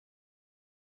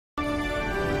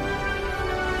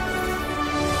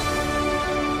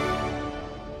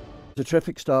A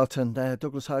terrific start, and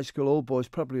Douglas High School Old Boys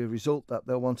probably a result that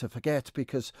they'll want to forget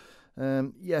because,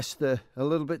 yes, they're a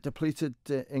little bit depleted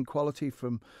in quality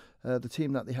from the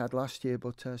team that they had last year,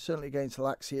 but certainly against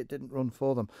Laxey it didn't run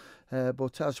for them.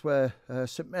 But as we're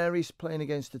St Mary's playing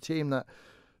against a team that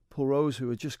Pulrose, who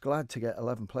are just glad to get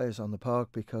 11 players on the park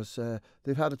because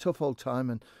they've had a tough old time,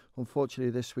 and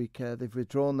unfortunately this week they've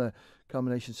withdrawn the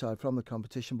combination side from the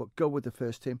competition, but go with the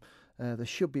first team. There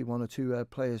should be one or two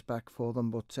players back for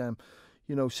them, but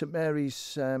St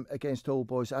Mary's against Old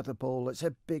Boys at the Bowl, it's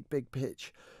a big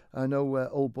pitch. I know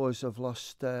Old Boys have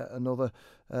lost another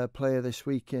player this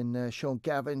week in Sean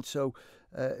Gavin, so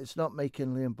it's not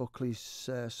making Liam Buckley's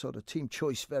sort of team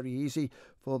choice very easy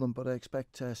for them, but I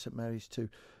expect St Mary's to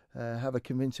have a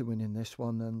convincing win in this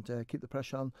one and keep the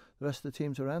pressure on the rest of the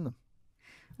teams around them.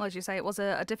 Well, as you say, it was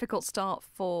a difficult start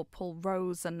for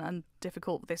Pulrose and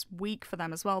difficult this week for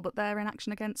them as well, but they're in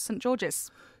action against St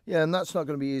George's. Yeah, and that's not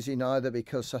going to be easy neither,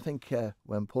 because I think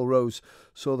when Pulrose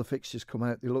saw the fixtures come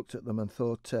out, they looked at them and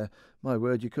thought, my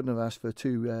word, you couldn't have asked for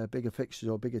two bigger fixtures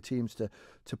or bigger teams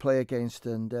to play against.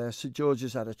 And St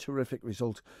George's had a terrific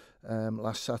result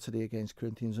last Saturday against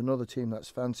Corinthians, another team that's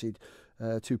fancied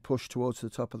to push towards the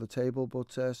top of the table,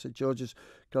 but St George's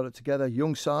got it together.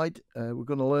 Young side, we're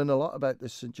going to learn a lot about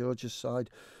this St George's side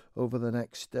over the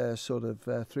next 3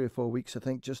 or 4 weeks, I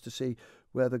think, just to see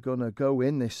where they're going to go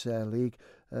in this league.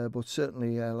 But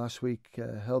certainly last week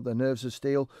held their nerves of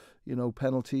steel.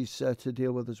 Penalties to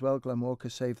deal with as well. Glenn Walker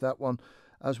saved that one,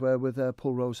 as well with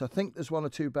Pulrose. I think there's one or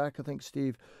two back. I think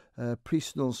Steve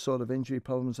Priestnall's sort of injury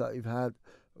problems that he's had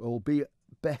will be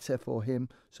better for him,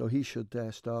 so he should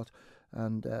start.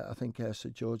 And I think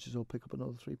St George's will pick up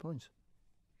another 3 points.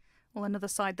 Well, another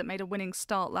side that made a winning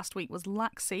start last week was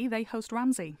Laxey. They host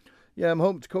Ramsey. Yeah, I'm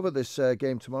hoping to cover this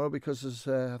game tomorrow because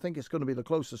I think it's going to be the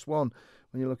closest one.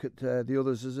 When you look at the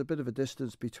others, there's a bit of a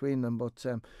distance between them. But,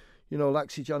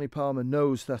 Laxey, Johnny Palmer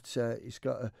knows that he's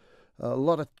got a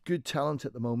lot of good talent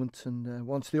at the moment. And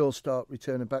once they all start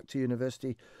returning back to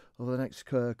university over the next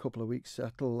couple of weeks,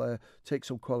 that'll take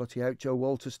some quality out. Joe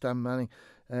Walter, Stan Manning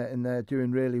in there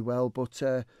doing really well. But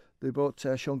they brought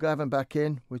Sean Gavin back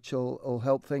in, which will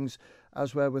help things,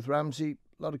 as well with Ramsey.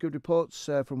 A lot of good reports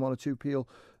from one or two Peel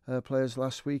players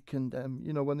last week. And,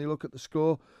 when they look at the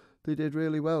score, they did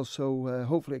really well. So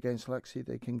hopefully against Laxey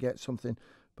they can get something.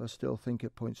 But I still think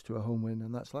it points to a home win,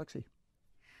 and that's Laxey.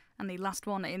 And the last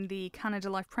one in the Canada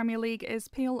Life Premier League is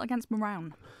Peel against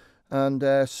Morown. And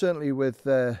certainly with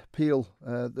Peel,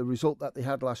 the result that they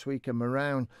had last week, and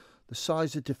Morown, the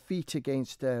size of defeat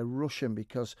against Russian,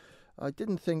 because I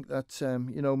didn't think that,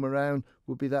 Morown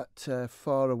would be that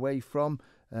far away from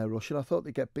Russian. I thought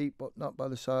they'd get beat, but not by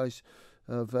the size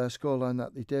of scoreline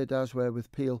that they did, as were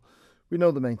with Peel. We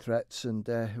know the main threats, and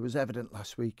it was evident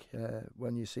last week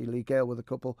when you see Lee Gale with a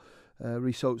couple,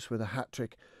 Rhys Oates with a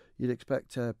hat-trick. You'd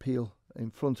expect Peel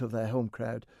in front of their home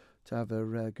crowd to have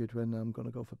a good win. I'm going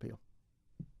to go for Peel.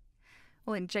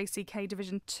 Well, in JCK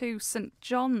Division 2, St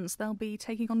John's, they'll be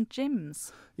taking on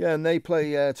Jims. Yeah, and they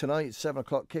play tonight at 7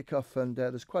 o'clock kickoff, and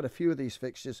there's quite a few of these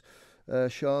fixtures,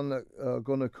 Sean, that are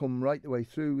going to come right the way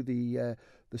through the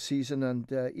season.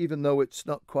 And even though it's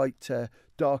not quite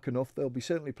dark enough, they'll be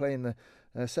certainly playing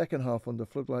the second half under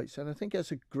floodlights. And I think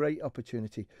it's a great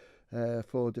opportunity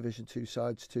for Division 2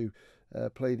 sides to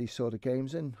play these sort of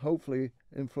games, and hopefully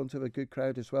in front of a good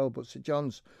crowd as well. But St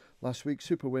John's last week,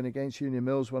 super win against Union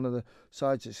Mills, one of the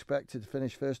sides expected to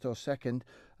finish first or second,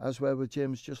 as well with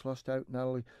Jims just lost out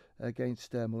narrowly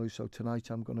against Malou. So tonight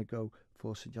I'm going to go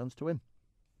for St John's to win.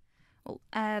 Well,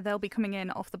 they'll be coming in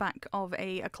off the back of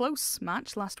a close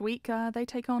match last week. They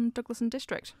take on Douglas and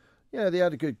District. Yeah, they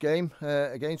had a good game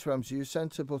against Ramsey Youth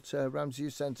Centre, but Ramsey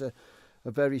Youth Centre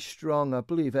are very strong. I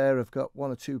believe Ayr have got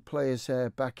one or two players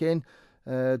back in.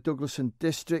 Douglas and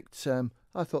District,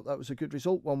 I thought that was a good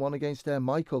result. 1-1 against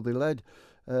Michael. They led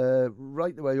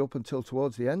right the way up until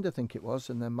towards the end, I think it was,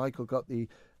 and then Michael got the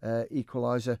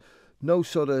equaliser. No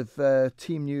sort of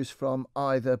team news from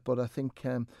either, but I think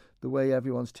the way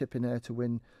everyone's tipping Ayr to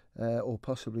win or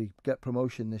possibly get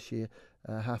promotion this year,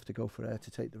 have to go for Ayr to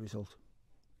take the result.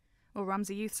 Well,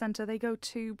 Ramsey Youth Centre, they go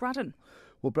to Braddon.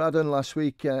 Well, Braddon last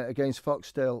week against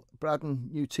Foxdale. Braddon,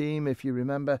 new team, if you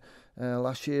remember,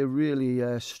 last year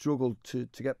really struggled to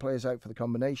get players out for the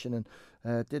combination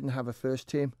and didn't have a first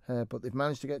team, but they've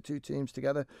managed to get two teams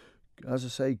together. As I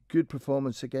say, good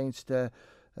performance against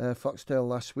Foxdale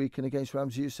last week, and against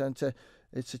Ramsey Youth Centre,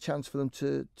 it's a chance for them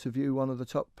to view one of the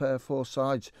top four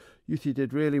sides. Youthy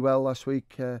did really well last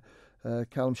week.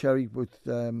 Callum Sherry with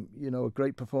a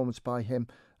great performance by him.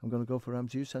 I'm going to go for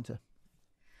Ramsey Youth Centre.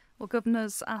 Well,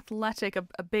 Governors Athletic,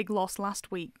 a big loss last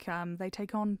week. They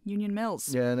take on Union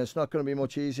Mills. Yeah, and it's not going to be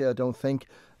much easier, I don't think.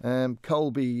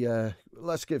 Colby,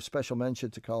 let's give special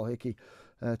mention to Carl Hickey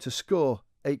to score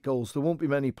 8 goals. There won't be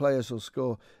many players who'll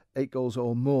score 8 goals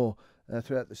or more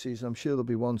throughout the season. I'm sure there'll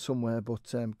be one somewhere,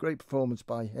 but great performance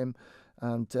by him.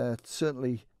 And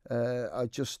certainly I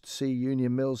just see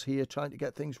Union Mills here trying to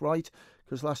get things right,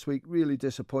 because last week really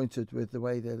disappointed with the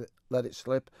way they let it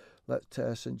slip, let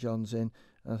St John's in.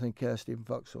 I think Stephen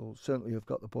Fox will certainly have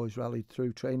got the boys rallied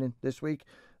through training this week,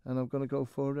 and I'm going to go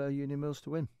for Union Mills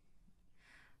to win.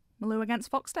 Maloo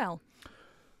against Foxdale.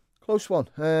 Close one.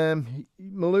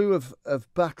 Maloo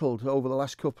have battled over the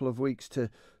last couple of weeks to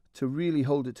really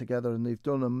hold it together, and they've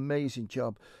done an amazing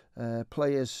job.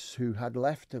 Players who had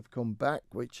left have come back,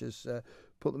 which has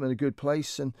put them in a good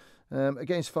place. And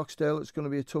against Foxdale, it's going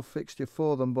to be a tough fixture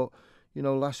for them. But, you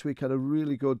know, last week had a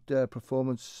really good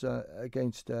performance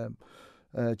against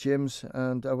Jim's,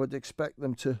 and I would expect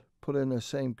them to put in the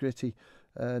same gritty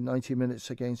 90 minutes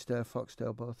against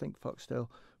Foxdale. But I think Foxdale,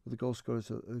 with the goal scorers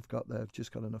that they've got there, have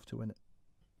just got enough to win it.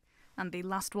 And the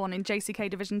last one in JCK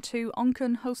Division 2,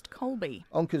 Onchan host Colby.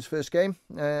 Onchan's first game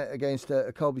against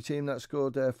a Colby team that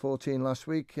scored 14 last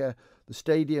week. The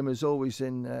stadium is always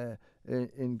in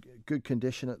good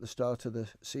condition at the start of the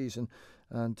season,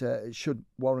 and it should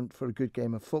warrant for a good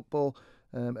game of football.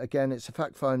 Again, it's a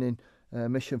fact-finding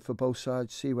mission for both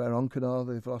sides. See where Onchan are.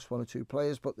 They've lost 1 or 2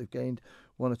 players, but they've gained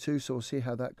 1 or 2, so we'll see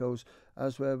how that goes.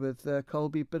 As we're with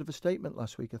Colby, bit of a statement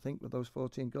last week, I think, with those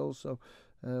 14 goals. So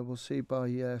we'll see by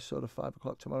sort of 5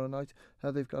 o'clock tomorrow night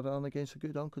how they've got on against a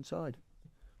good Onchan side.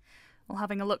 Well,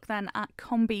 having a look then at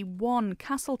Combi 1,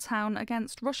 Castletown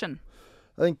against Rushen.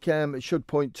 I think it should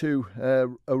point to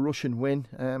a Rushen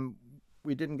win.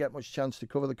 We didn't get much chance to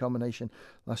cover the combination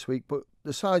last week, but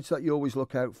the sides that you always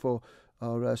look out for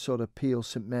are sort of Peel,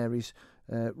 St Mary's,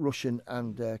 Rushen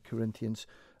and Corinthians.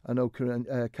 I know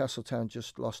Castletown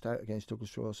just lost out against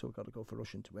Douglas Royal, so we've got to go for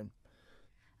Rushen to win.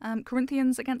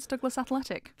 Corinthians against Douglas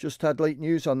Athletic. Just had late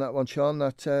news on that one, Sean,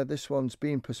 that this one's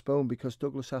been postponed because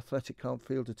Douglas Athletic can't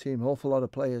field a team. An awful lot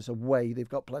of players away. They've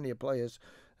got plenty of players,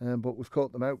 but we've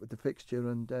caught them out with the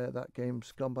fixture, and that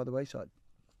game's gone by the wayside.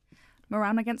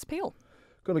 Moran against Peel.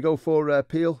 Going to go for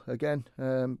Peel again.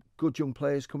 Good young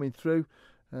players coming through.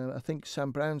 I think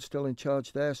Sam Brown's still in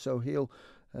charge there, so he'll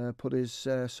put his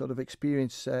sort of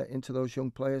experience into those young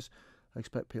players. I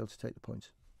expect Peel to take the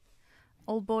points.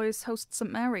 Old Boys host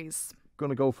St Mary's. Going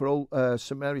to go for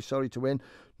St Mary's, to win.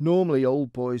 Normally,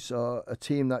 Old Boys are a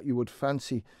team that you would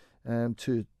fancy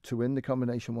to win the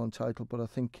Combination 1 title, but I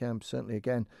think certainly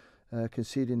again,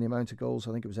 conceding the amount of goals,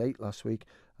 I think it was 8 last week,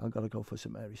 I've got to go for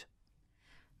St Mary's.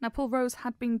 Now, Paul Rose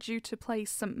had been due to play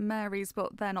St Mary's,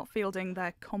 but they're not fielding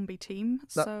their combi team.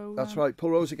 That's right. Paul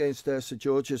Rose against St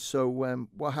George's. So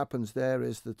what happens there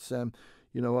is that,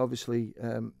 obviously,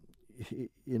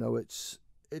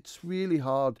 it's really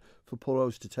hard for Paul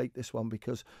Rose to take this one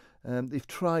because they've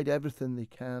tried everything they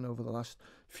can over the last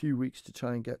few weeks to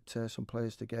try and get some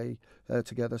players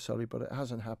together, but it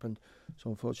hasn't happened. So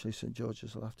unfortunately, St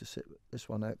George's will have to sit this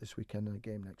one out this weekend and a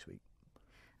game next week.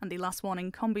 And the last one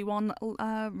in Combi 1,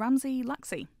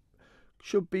 Ramsey-Laxey.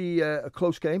 Should be a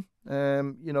close game.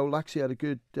 Laxey had a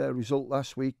good result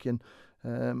last week, and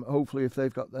hopefully if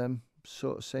they've got them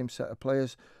sort of same set of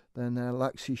players, then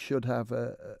Laxey should have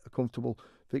a comfortable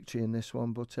victory in this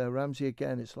one. But Ramsey,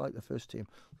 again, it's like the first team.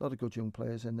 A lot of good young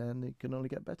players in there, and they can only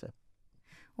get better.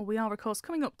 Well, we are, of course,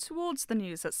 coming up towards the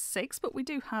news at 6, but we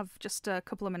do have just a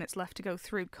couple of minutes left to go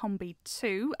through Combi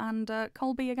 2 and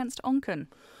Colby against Onchan.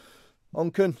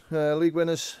 Onchan, league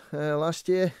winners last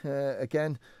year.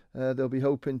 Again, they'll be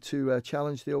hoping to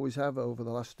challenge. They always have over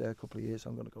the last couple of years.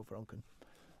 I'm going to go for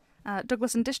Onchan.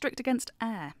 Douglas and District against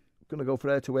Ayr. Going to go for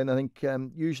Ayr to win. I think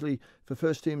usually if the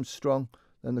first team's strong,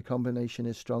 then the combination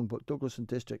is strong. But Douglas and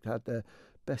District had their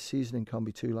best season in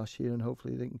Combi 2 last year, and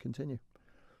hopefully they can continue.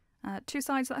 Two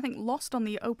sides that I think lost on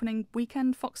the opening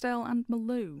weekend, Foxdale and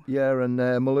Maloo. Yeah, and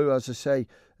Maloo, as I say,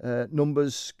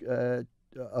 numbers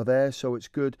are there, so it's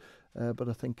good. But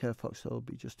I think Foxdale will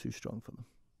be just too strong for them.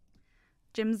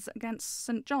 Jim's against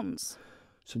St John's.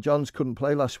 St John's couldn't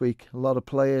play last week. A lot of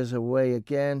players away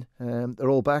again. They're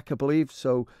all back, I believe,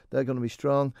 so they're going to be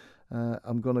strong.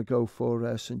 I'm going to go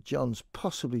for St John's,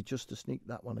 possibly just to sneak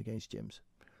that one against Jim's.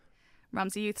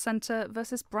 Ramsey Youth Centre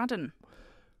versus Braddon.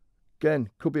 Again,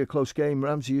 could be a close game.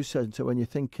 Ramsey Youth Centre, when you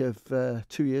think of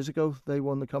 2 years ago, they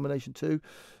won the Combination 2.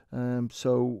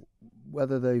 So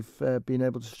whether they've been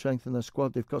able to strengthen their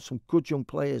squad, they've got some good young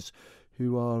players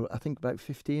who are, I think, about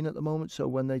 15 at the moment. So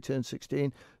when they turn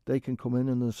 16, they can come in,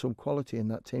 and there's some quality in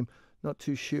that team. Not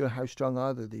too sure how strong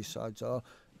either of these sides are.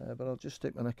 but I'll just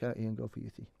stick my neck out here and go for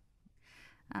Youthie.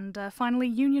 And finally,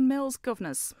 Union Mills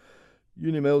Governors.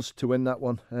 Union Mills to win that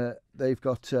one. They've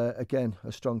got, again,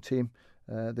 a strong team.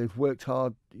 They've worked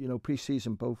hard,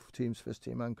 pre-season, both teams, first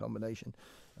team and combination.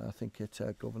 I think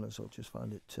Governors will just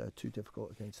find it too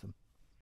difficult against them.